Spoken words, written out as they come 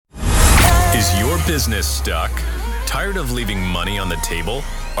business stuck? Tired of leaving money on the table?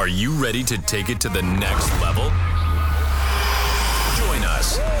 Are you ready to take it to the next level? Join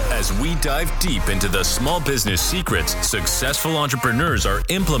us as we dive deep into the small business secrets successful entrepreneurs are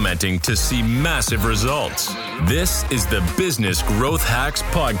implementing to see massive results. This is the Business Growth Hacks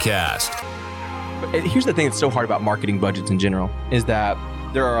Podcast. Here's the thing that's so hard about marketing budgets in general is that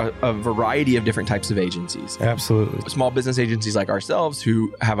there are a variety of different types of agencies. Absolutely. Small business agencies like ourselves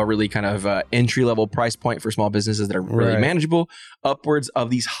who have a really kind of entry-level price point for small businesses that are really manageable, upwards of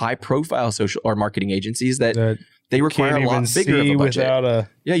these high-profile social or marketing agencies that they require a lot bigger of a budget.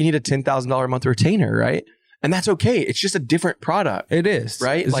 You need a $10,000 a month retainer, right? And that's okay. It's just a different product. It is.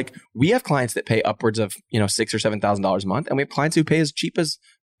 Right? Like we have clients that pay upwards of, $6,000 or $7,000 a month. And we have clients who pay as cheap as,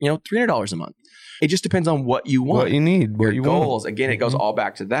 $300 a month. It just depends on what you want. What you need. What your goals. Again, it goes all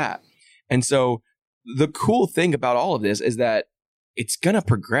back to that. And so the cool thing about all of this is that it's going to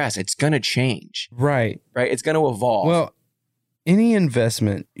progress. It's going to change. Right. It's going to evolve. Well, any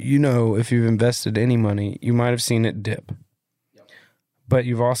investment, if you've invested any money, you might have seen it dip. Yep. But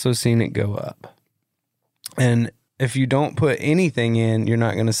you've also seen it go up. And if you don't put anything in, you're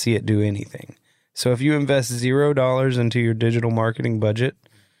not going to see it do anything. So if you invest $0 into your digital marketing budget,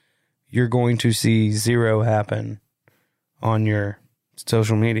 you're going to see zero happen on your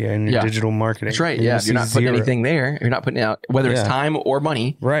social media and your digital marketing. That's right. If you're not putting anything there, you're not putting out, whether it's time or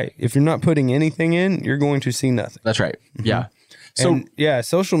money. Right. If you're not putting anything in, you're going to see nothing. That's right. Mm-hmm. Yeah. So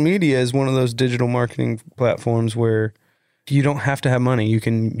social media is one of those digital marketing platforms where you don't have to have money. You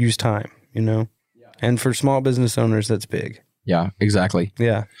can use time, And for small business owners, that's big. Yeah, exactly.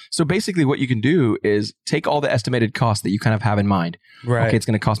 Yeah. So basically what you can do is take all the estimated costs that you kind of have in mind. Right. Okay, it's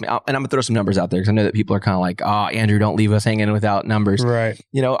going to cost me, and I'm going to throw some numbers out there because I know that people are kind of like, Andrew, don't leave us hanging without numbers. Right.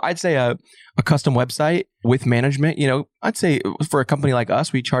 I'd say a custom website with management, I'd say for a company like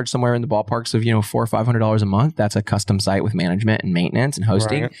us, we charge somewhere in the ballparks of, $400 or $500 a month. That's a custom site with management and maintenance and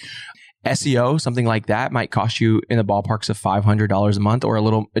hosting. Right. SEO, something like that might cost you in the ballparks of $500 a month or a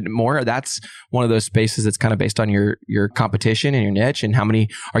little bit more. That's one of those spaces that's kind of based on your competition and your niche and how many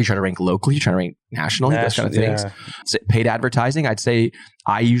are you trying to rank locally, you're trying to rank nationally, those kind of things. So paid advertising, I'd say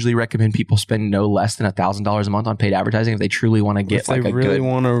I usually recommend people spend no less than $1,000 a month on paid advertising if they truly want to get see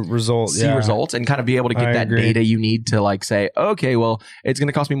results and kind of be able to get that data you need to say, okay, well, it's going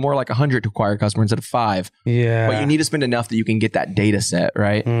to cost me more like 100 to acquire a customer instead of 5. Yeah. But you need to spend enough that you can get that data set,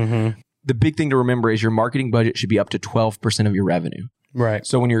 right? Mm-hmm. The big thing to remember is your marketing budget should be up to 12% of your revenue. Right.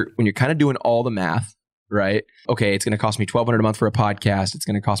 So when you're kind of doing all the math, right? Okay, it's going to cost me $1,200 a month for a podcast. It's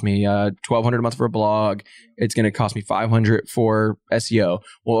going to cost me $1,200 a month for a blog. It's going to cost me $500 for SEO.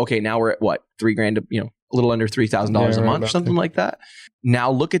 Well, okay, now we're at what? $3,000, a little under $3,000 a month or something like that.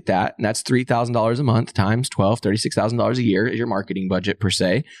 Now look at that. And that's $3,000 a month times 12, $36,000 a year is your marketing budget per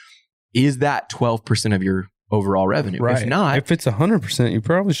se. Is that 12% of your overall revenue? Right. If not, if it's 100%, you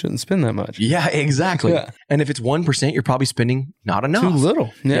probably shouldn't spend that much. Yeah, exactly. Yeah. And if it's 1%, you're probably spending not enough. Too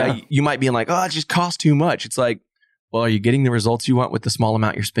little. Yeah. You might be like, it just costs too much. It's like, well, are you getting the results you want with the small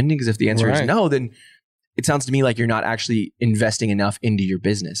amount you're spending? Because if the answer is no, then it sounds to me like you're not actually investing enough into your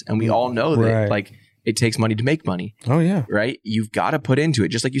business. And we all know that it takes money to make money. Oh, yeah. Right? You've got to put into it.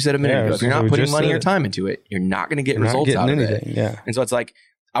 Just like you said a minute ago. If you're not putting money or time into it, you're not going to get results out of it. Yeah. And so it's like,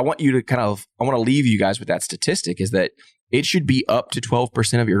 I want to leave you guys with that statistic is that it should be up to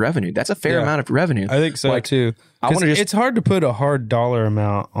 12% of your revenue. That's a fair amount of revenue. I think so too. It's hard to put a hard dollar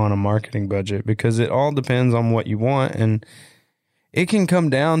amount on a marketing budget because it all depends on what you want. And it can come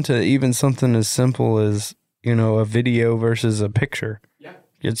down to even something as simple as, a video versus a picture. Yeah.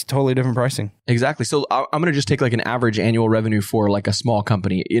 It's totally different pricing. Exactly. So I'm going to just take like an average annual revenue for like a small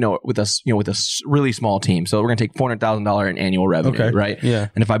company, with a really small team. So we're going to take $400,000 in annual revenue, right? Yeah.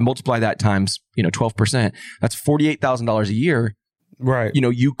 And if I multiply that times, 12%, that's $48,000 a year. Right.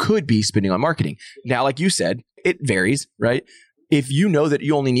 You could be spending on marketing. Now, like you said, it varies, right? If you know that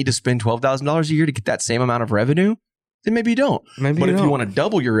you only need to spend $12,000 a year to get that same amount of revenue, then maybe you don't. But if you want to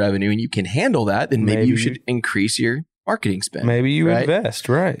double your revenue and you can handle that, then maybe you should increase your marketing spend. Maybe you invest,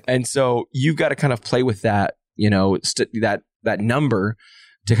 right? And so you've got to kind of play with that, that number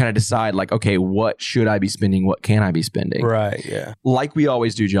to kind of decide like, okay, what should I be spending? What can I be spending? Right. Yeah. Like we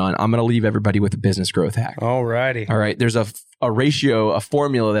always do, John, I'm going to leave everybody with a business growth hack. All righty. All right. There's a ratio, a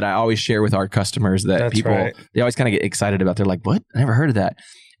formula that I always share with our customers that they always kind of get excited about. They're like, what? I never heard of that.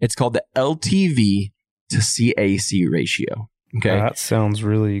 It's called the LTV to CAC ratio. Okay. That sounds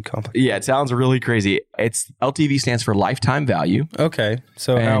really complicated. Yeah, it sounds really crazy. It's LTV stands for lifetime value. Okay.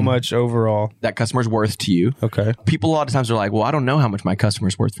 So how much overall that customer's worth to you? Okay. People a lot of times are like, well, I don't know how much my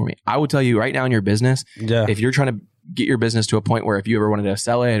customer's worth for me. I will tell you right now in your business, if you're trying to get your business to a point where if you ever wanted to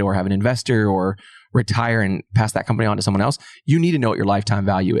sell it or have an investor or retire and pass that company on to someone else, you need to know what your lifetime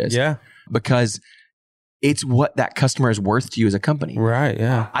value is. Yeah. Because it's what that customer is worth to you as a company. Right.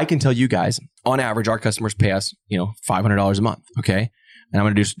 Yeah. I can tell you guys, on average, our customers pay us, $500 a month. Okay. And I'm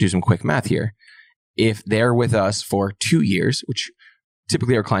going to do some quick math here. If they're with us for 2 years, which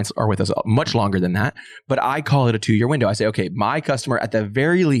typically our clients are with us much longer than that, but I call it a 2-year window. I say, okay, my customer at the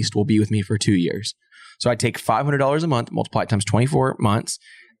very least will be with me for 2 years. So I take $500 a month, multiply it times 24 months.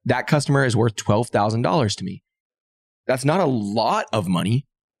 That customer is worth $12,000 to me. That's not a lot of money,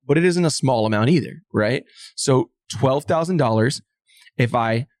 but it isn't a small amount either, right? So $12,000, if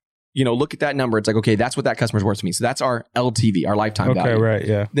I look at that number, it's like, okay, that's what that customer's worth to me. So that's our LTV, our lifetime value. Okay, right,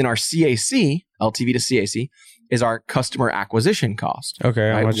 yeah. Then our CAC, LTV to CAC, is our customer acquisition cost. Okay.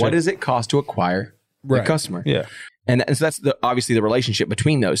 Right? What does it cost to acquire the customer? Yeah. And so that's obviously the relationship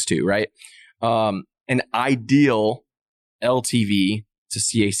between those two, right? An ideal LTV to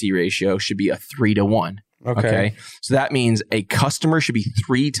CAC ratio should be a 3-to-1. Okay. So that means a customer should be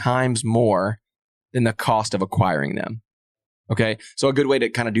 3 times more than the cost of acquiring them. Okay. So a good way to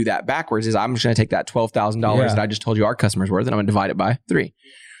kind of do that backwards is I'm just going to take that $12,000 that I just told you our customer's worth, and I'm going to divide it by 3.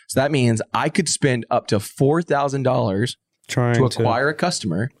 So that means I could spend up to $4,000 to acquire a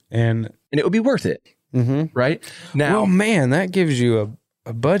customer, and it would be worth it. Mm-hmm. Right now, well, man, that gives you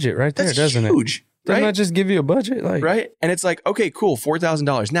a budget right there, doesn't it? Huge. Doesn't that just give you a budget? Right. And it's like, okay, cool,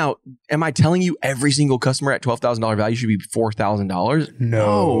 $4,000. Now, am I telling you every single customer at $12,000 value should be $4,000?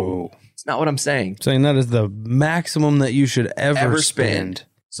 No. It's not what I'm saying. I'm saying that is the maximum that you should ever spend.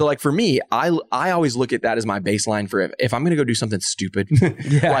 So like for me, I always look at that as my baseline for if I'm going to go do something stupid,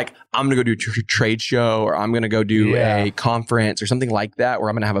 like I'm going to go do a trade show, or I'm going to go do a conference or something like that, where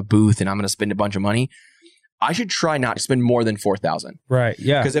I'm going to have a booth and I'm going to spend a bunch of money. I should try not to spend more than $4,000. Right.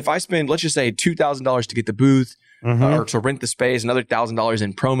 Yeah. Because if I spend, let's just say $2,000 to get the booth, or to rent the space, another $1,000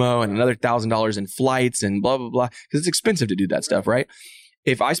 in promo, and another $1,000 in flights, and blah blah blah, because it's expensive to do that stuff, right?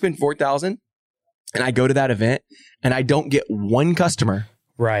 If I spend $4,000 and I go to that event and I don't get one customer,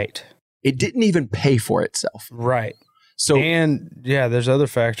 right, it didn't even pay for itself. Right. So there's other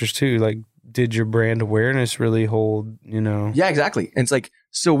factors too, like did your brand awareness really hold? Yeah, exactly. And it's like,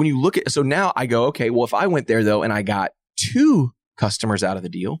 so when you look at, so now I go, okay, well, if I went there though and I got 2 customers out of the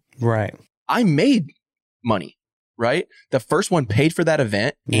deal, right, I made money. Right? The first one paid for that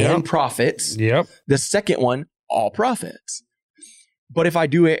event and profits. Yep. The second one, all profits. But if I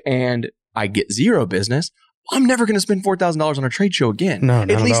do it and I get 0 business, I'm never going to spend $4,000 on a trade show again. No,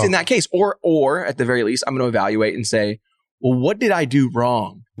 at least in that case. Or at the very least, I'm going to evaluate and say, well, what did I do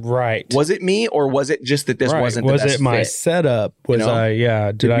wrong? Right. Was it me, or was it just that this wasn't the best fit? Was it my setup? Did I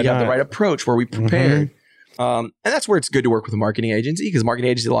have the right approach? Were we prepared? And that's where it's good to work with a marketing agency, because marketing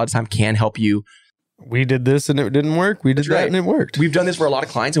agency a lot of time can help you. We did this and it didn't work. We did that and it worked. We've done this for a lot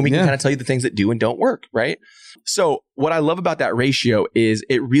of clients, and we can kind of tell you the things that do and don't work, right? So what I love about that ratio is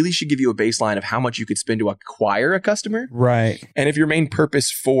it really should give you a baseline of how much you could spend to acquire a customer. Right. And if your main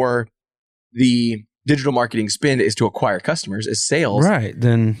purpose for the digital marketing spend is to acquire customers, is sales, right,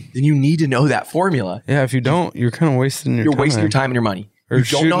 then you need to know that formula. Yeah, if you don't, you're kind of wasting your time. You're wasting your time and your money. You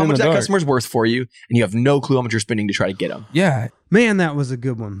don't know how much that customer's worth for you, and you have no clue how much you're spending to try to get them. Yeah. Man, that was a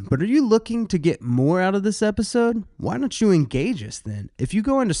good one. But are you looking to get more out of this episode? Why don't you engage us then? If you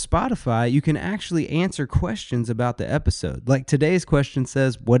go into Spotify, you can actually answer questions about the episode. Like today's question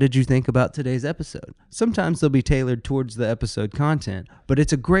says, what did you think about today's episode? Sometimes they'll be tailored towards the episode content, but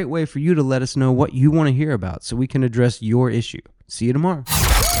it's a great way for you to let us know what you want to hear about so we can address your issue. See you tomorrow.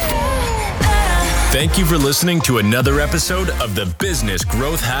 Thank you for listening to another episode of the Business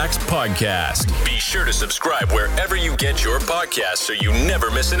Growth Hacks Podcast. Be sure to subscribe wherever you get your podcasts so you never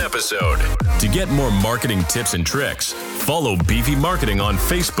miss an episode. To get more marketing tips and tricks, follow Beefy Marketing on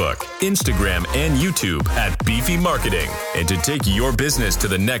Facebook, Instagram, and YouTube at Beefy Marketing. And to take your business to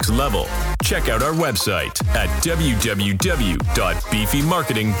the next level, check out our website at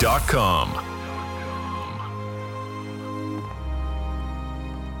www.beefymarketing.com.